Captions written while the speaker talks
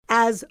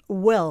as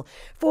well.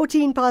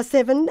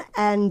 7:14,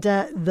 and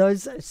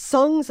those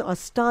songs are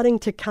starting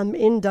to come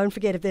in. Don't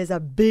forget, if there's a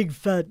big,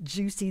 fat,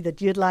 juicy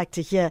that you'd like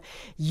to hear,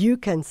 you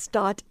can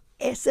start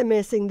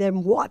SMSing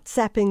them,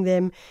 WhatsApping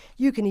them.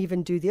 You can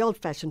even do the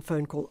old-fashioned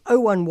phone call,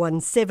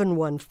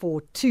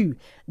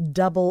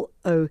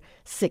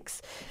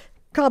 011-714-2006.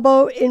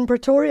 Cabo in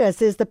Pretoria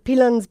says the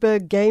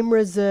Pilanesberg Game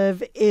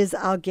Reserve is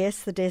our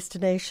guess, the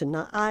destination.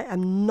 Now, I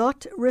am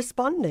not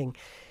responding.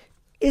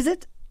 Is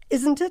it?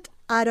 Isn't it?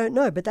 I don't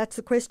know, but that's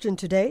the question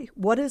today.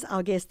 What is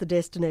our guess, the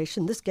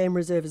destination? This game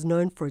reserve is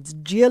known for its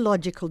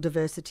geological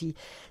diversity.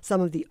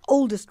 Some of the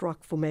oldest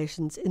rock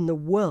formations in the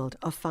world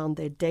are found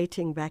there,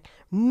 dating back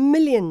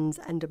millions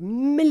and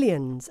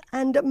millions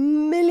and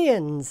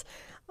millions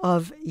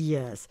of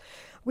years.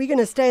 We're going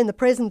to stay in the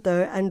present,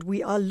 though, and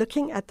we are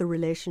looking at the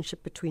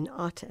relationship between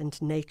art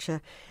and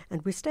nature.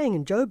 And we're staying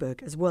in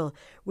Joburg as well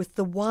with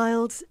the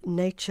Wilds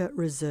Nature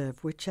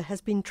Reserve, which has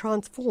been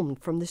transformed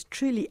from this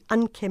truly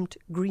unkempt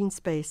green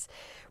space,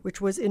 which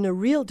was in a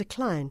real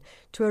decline,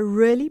 to a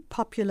really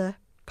popular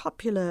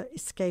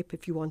escape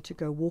if you want to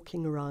go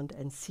walking around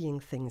and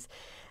seeing things.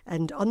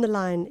 And on the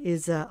line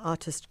is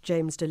artist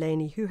James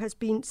DELANEY, who has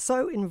been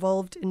so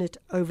involved in it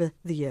over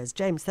the years.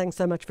 James, thanks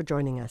so much for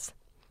joining us.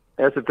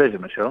 It's a pleasure,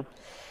 Michelle.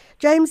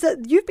 James,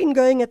 you've been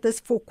going at this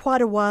for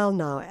quite a while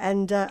now,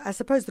 and I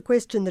suppose the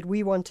question that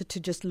we wanted to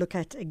just look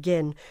at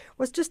again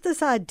was just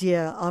this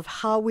idea of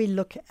how we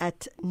look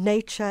at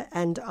nature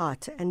and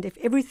art, and if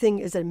everything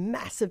is a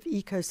massive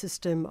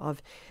ecosystem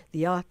of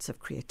the arts, of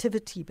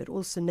creativity, but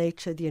also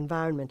nature, the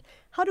environment,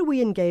 how do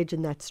we engage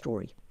in that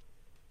story?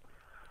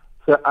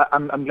 So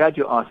I'm glad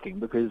you're asking,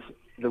 because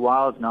the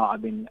Wilds now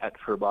I've been at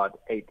for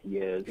about 8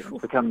 years, and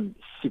it's become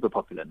super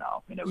popular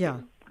now.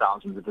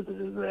 Thousands of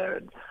visitors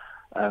there,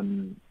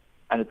 and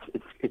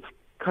it's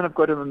kind of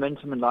got a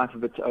momentum in life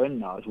of its own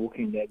now. I was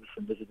walking there with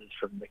some visitors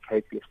from the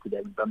Cape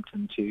yesterday. We bumped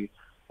into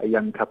a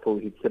young couple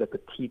who'd set up a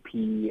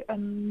teepee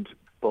and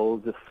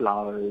bowls of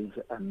flowers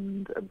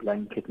and a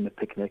blanket and a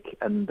picnic,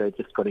 and they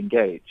just got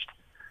engaged.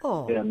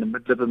 Oh. In the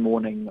middle of the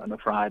morning on a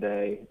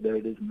Friday, there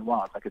it is in the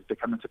Wilds. Like, it's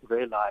become a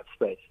very live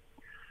space.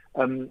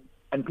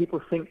 And people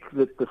think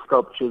that the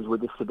sculptures were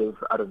just sort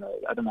of, I don't know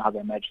how they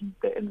imagined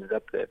they ended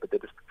up there, but they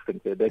just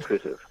think they're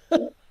decorative.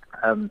 But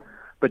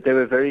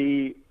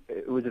it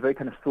was a very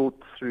kind of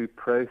thought through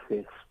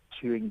process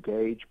to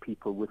engage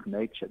people with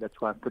nature. That's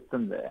why I put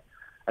them there.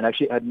 And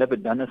actually, I'd never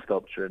done a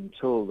sculpture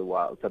until the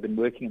Wilds. I've been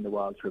working in the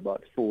Wilds for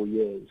about 4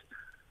 years.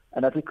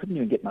 And I couldn't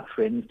even get my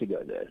friends to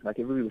go there. Like,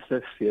 everybody was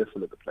so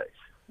fearful of the place.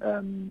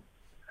 And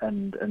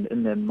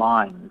in their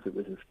minds, it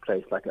was this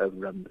place like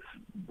overrun with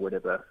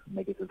whatever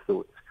negative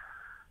thoughts.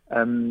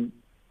 And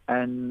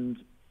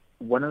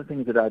one of the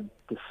things that I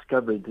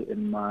discovered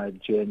in my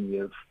journey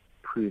of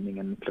pruning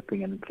and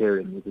clipping and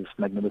clearing was this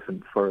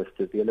magnificent forest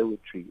of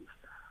yellowwood trees.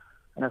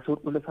 And I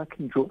thought, well, if I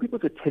can draw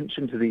people's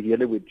attention to these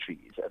yellowwood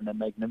trees and their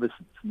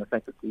magnificence and the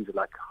fact that these are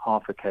like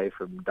half a k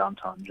from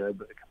downtown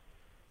Joburg,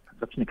 it's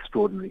such an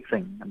extraordinary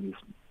thing. And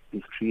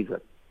these trees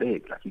are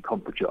big, like you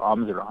can't put your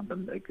arms around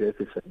them. Their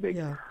girth is so big.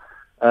 Yeah.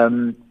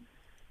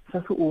 So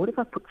I thought, well, what if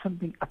I put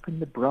something up in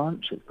the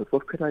branches? But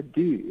what could I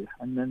do?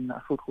 And then I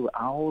thought, well,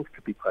 owls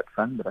could be quite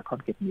fun, but I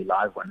can't get any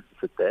live ones to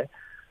sit there.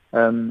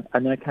 And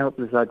then I came up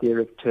with this idea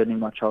of turning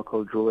my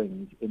charcoal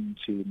drawings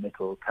into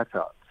metal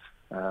cutouts,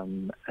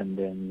 and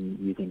then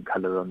using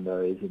color on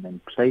those and then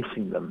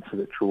placing them so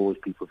that it draws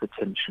people's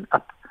attention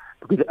up.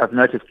 Because I've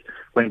noticed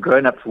when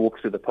grown-ups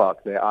walk through the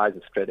park, their eyes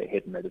are straight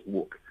ahead and they just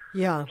walk.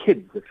 Yeah.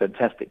 Kids are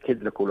fantastic.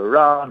 Kids look all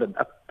around and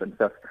up and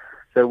stuff.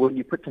 So when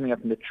you put something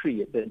up in the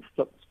tree, it then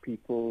stops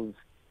people's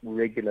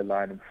regular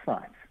line of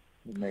sight.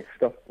 And they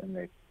stop and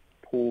they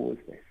pause,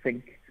 they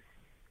think,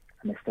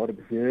 and they start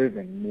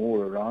observing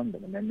more around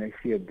them. And then they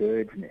see a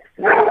bird's nest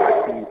and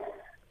they see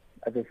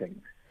other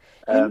things.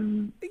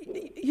 James,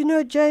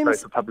 sorry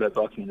for Pablo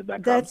barking in the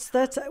background.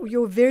 That's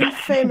you're very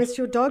famous.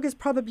 Your dog is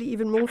probably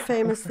even more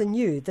famous than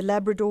you, the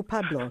Labrador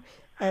Pablo,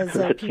 as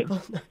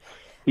people know.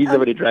 He's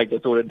already dragged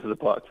us all into the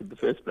parks in the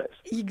first place.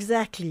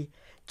 Exactly.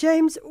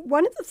 James,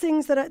 one of the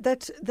things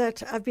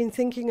that I've been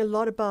thinking a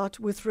lot about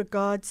with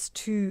regards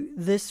to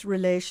this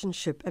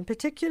relationship, and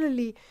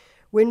particularly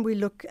when we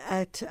look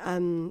at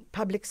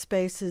public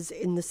spaces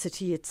in the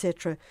city,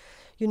 etc.,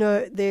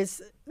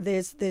 there's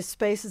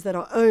spaces that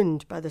are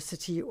owned by the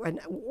city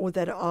or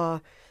that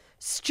are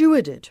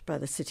stewarded by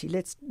the city.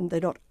 They're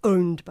not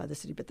owned by the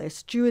city, but they're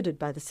stewarded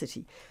by the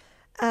city.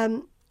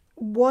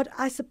 What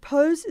I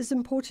suppose is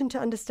important to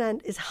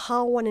understand is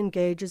how one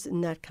engages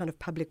in that kind of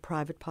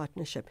public-private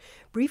partnership.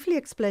 Briefly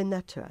explain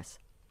that to us.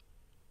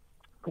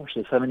 Gosh,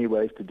 there's so many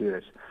ways to do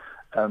it.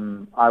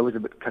 I was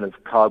a bit kind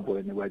of cowboy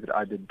in the way that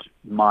I did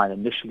mine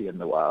initially in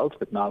the Wilds,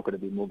 but now I've got to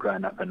be more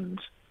grown up and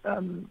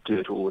do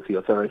it all with the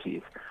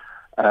authorities.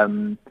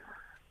 But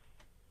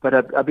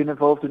I've been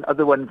involved in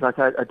other ones. Like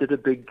I did a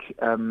big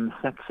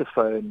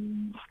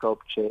saxophone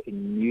sculpture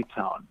in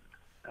Newtown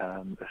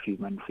a few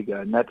months ago,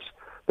 and that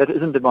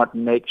isn't about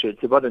nature.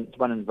 It's about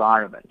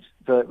environment.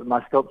 So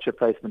my sculpture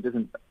placement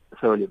isn't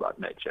solely about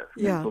nature.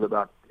 Yeah. It's all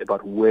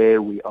about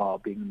where we are,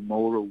 being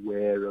more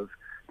aware of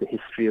the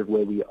history of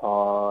where we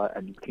are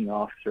and looking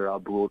after our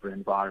broader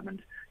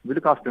environment. If we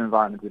look after the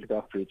environment, we look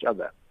after each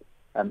other.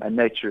 And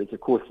nature is, of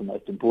course, the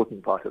most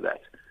important part of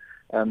that.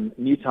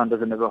 Newtown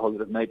doesn't have a whole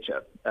lot of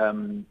nature,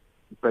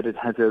 but it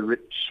has a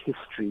rich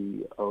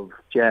history of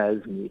jazz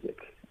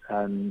music.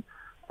 And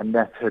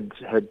that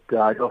had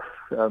died off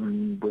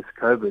with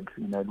COVID,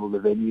 and all the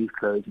venues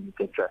closing,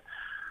 etc.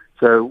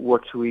 So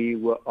what we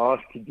were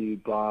asked to do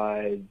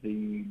by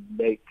the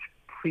late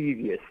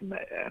previous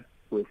mayor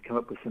was come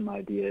up with some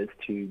ideas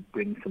to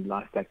bring some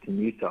life back to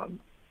Newtown.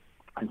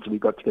 And so we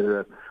got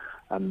together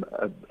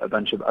a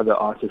bunch of other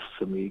artists,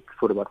 and we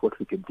thought about what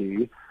we could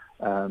do.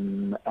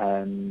 And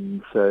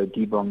so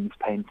Debong's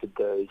painted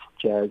those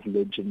jazz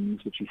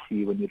legends, which you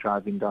see when you're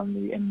driving down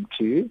the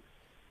M2,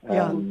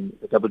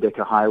 the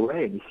double-decker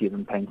highway, and you see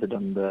them painted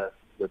on the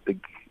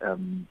big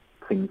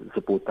things that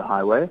support the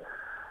highway.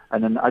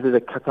 And then I did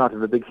a cutout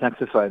of a big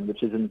saxophone,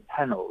 which is in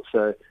panels.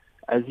 So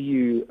as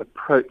you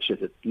approach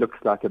it, it looks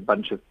like a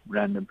bunch of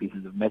random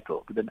pieces of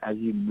metal. But then as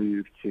you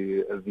move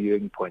to a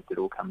viewing point, it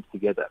all comes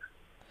together.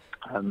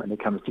 And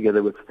it comes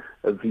together with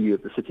a view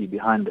of the city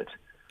behind it,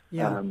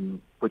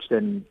 which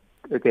then,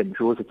 again,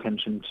 draws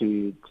attention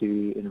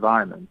to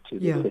environment, to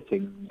the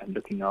setting and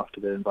looking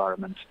after the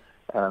environment,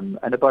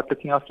 and about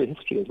looking after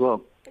history as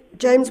well.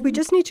 James, we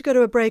just need to go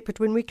to a break, but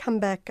when we come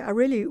back, I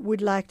really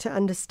would like to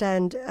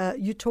understand,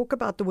 you talk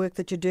about the work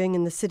that you're doing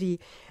in the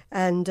city,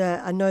 and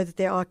I know that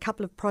there are a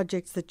couple of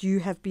projects that you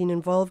have been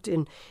involved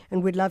in,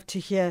 and we'd love to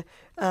hear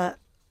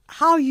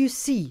how you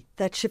see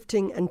that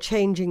shifting and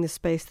changing the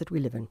space that we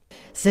live in.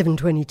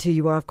 7:22,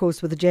 you are, of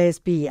course, with the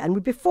JSB.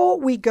 And before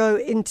we go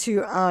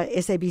into our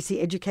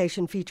SABC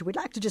education feature, we'd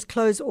like to just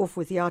close off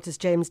with the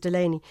artist James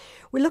DELANEY.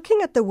 We're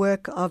looking at the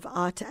work of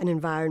art and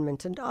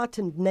environment and art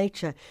and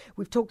nature.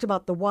 We've talked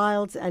about the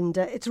wilds, and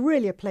it's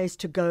really a place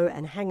to go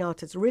and hang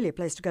out. It's really a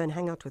place to go and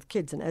hang out with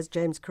kids. And as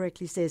James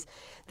correctly says,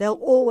 they'll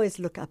always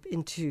look up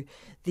into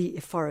the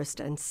forest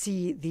and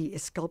see the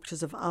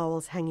sculptures of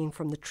owls hanging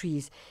from the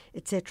trees,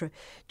 etc.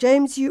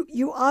 James,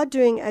 you are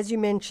doing, as you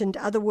mentioned,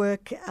 other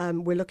work.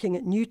 We're looking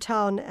at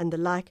Newtown and the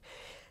like.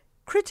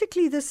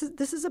 Critically, this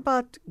is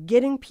about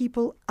getting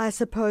people, I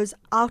suppose,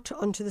 out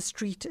onto the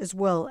street as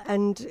well.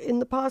 And in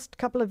the past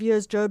couple of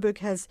years, Joburg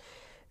has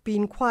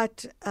been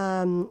quite,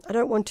 I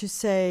don't want to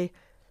say,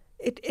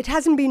 it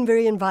hasn't been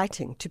very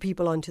inviting to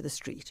people onto the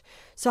street.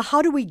 So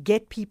how do we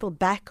get people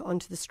back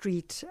onto the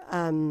street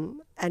and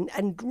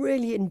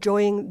really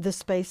enjoying the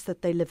space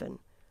that they live in?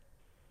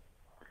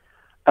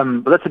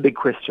 Well, that's a big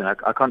question.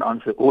 I can't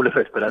answer all of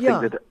it, but I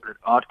think that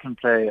art can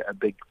play a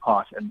big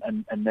part,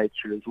 and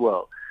nature as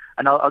well.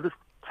 And I'll just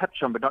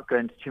touch on, but not go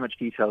into too much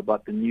detail,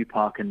 about the new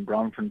park in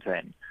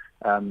Braamfontein.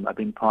 I've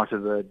been part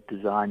of a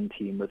design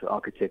team with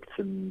architects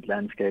and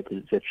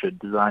landscapers, etc.,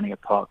 designing a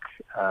park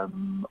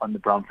on the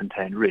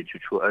Braamfontein Ridge,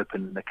 which will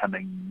open in the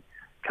coming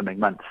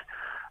months.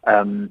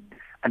 And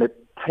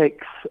it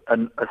takes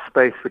a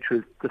space which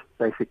was just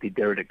basically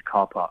derelict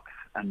car parks,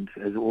 and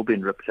has all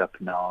been ripped up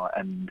now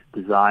and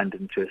designed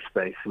into a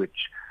space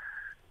which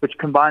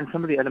combines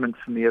some of the elements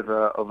for me of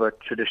a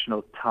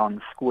traditional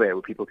town square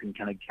where people can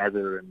kind of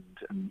gather and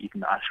eat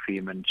an ice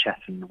cream and chat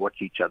and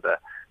watch each other,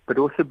 but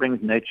also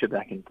brings nature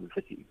back into the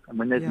city. And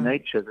when there's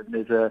nature, then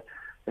there's a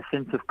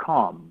sense of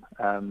calm.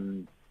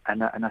 And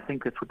I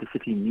think that's what the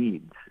city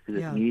needs.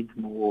 It needs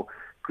more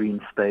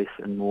green space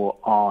and more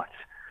art,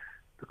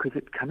 because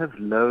it kind of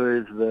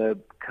lowers the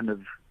kind of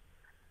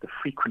the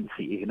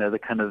frequency, the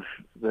kind of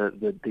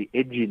the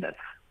edginess.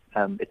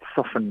 It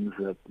softens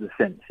the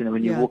sense.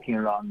 When you're walking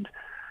around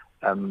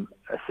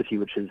a city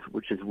which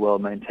is well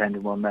maintained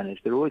and well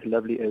managed, there are always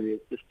lovely areas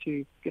just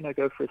to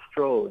go for a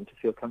stroll and to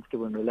feel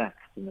comfortable and relaxed.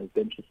 And there's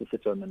benches to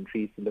sit on and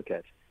trees to look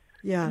at.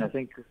 Yeah. And I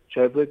think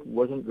Joburg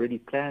wasn't really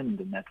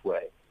planned in that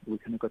way. We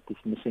kind of got this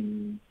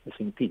missing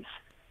piece.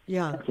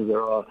 Yeah. So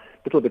there are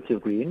little bits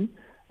of green.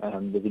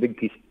 There's a big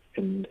piece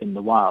in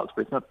the wilds,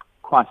 but it's not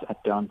quite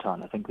at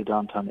downtown. I think the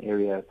downtown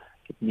area,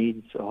 it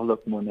needs a whole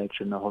lot more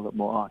nature and a whole lot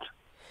more art.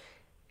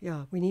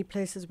 Yeah, we need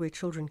places where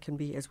children can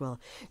be as well.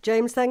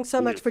 James, thanks so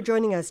much for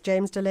joining us.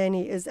 James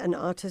DELANEY is an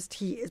artist.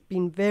 He has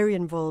been very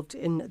involved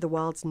in the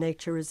Wilds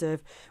Nature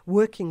Reserve,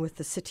 working with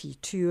the city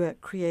to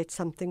create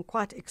something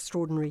quite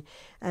extraordinary,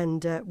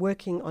 and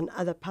working on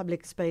other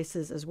public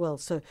spaces as well.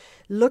 So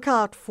look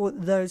out for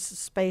those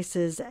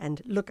spaces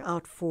and look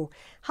out for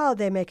how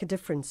they make a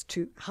difference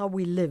to how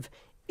we live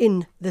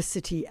in the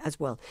city as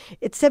well.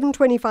 It's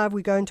 7:25.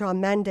 We go into our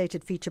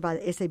mandated feature by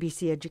the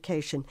SABC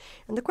Education.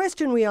 And the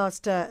question we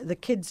asked the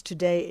kids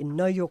today in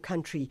Know Your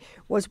Country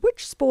was,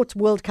 which Sports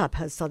World Cup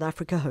has South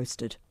Africa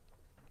hosted?